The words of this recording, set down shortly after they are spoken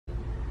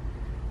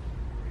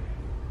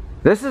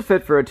This is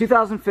fit for a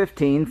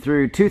 2015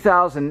 through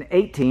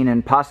 2018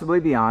 and possibly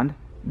beyond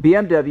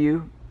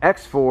BMW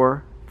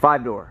X4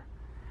 5-door.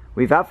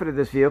 We've outfitted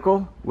this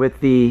vehicle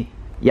with the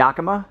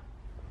Yakima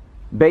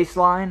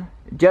BaseLine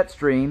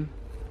JetStream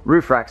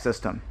roof rack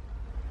system.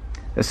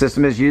 The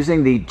system is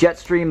using the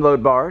JetStream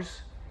load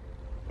bars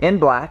in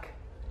black,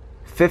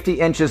 50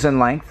 inches in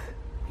length,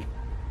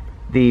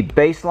 the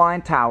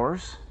BaseLine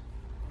Towers,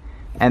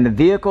 and the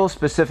vehicle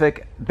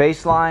specific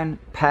BaseLine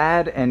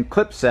pad and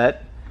clip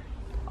set.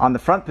 On the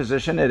front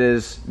position, it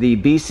is the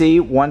BC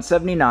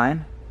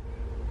 179.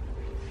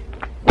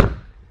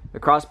 The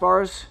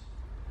crossbars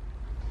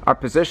are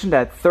positioned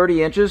at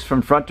 30 inches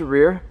from front to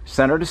rear,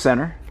 center to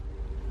center.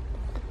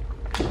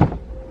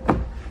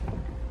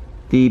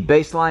 The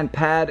BaseLine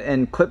pad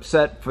and clip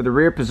set for the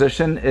rear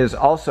position is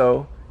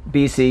also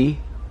BC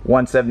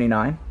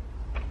 179.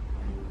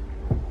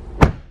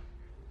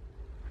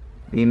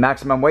 The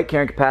maximum weight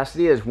carrying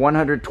capacity is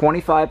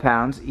 125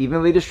 pounds,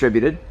 evenly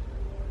distributed.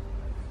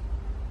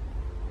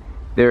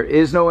 There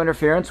is no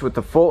interference with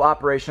the full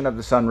operation of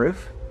the sunroof.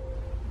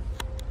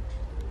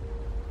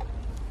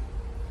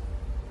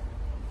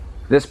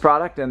 This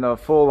product and the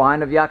full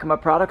line of Yakima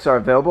products are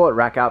available at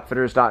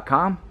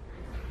rackoutfitters.com.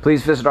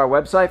 Please visit our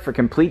website for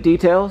complete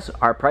details,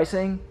 our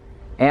pricing,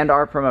 and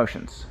our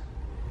promotions.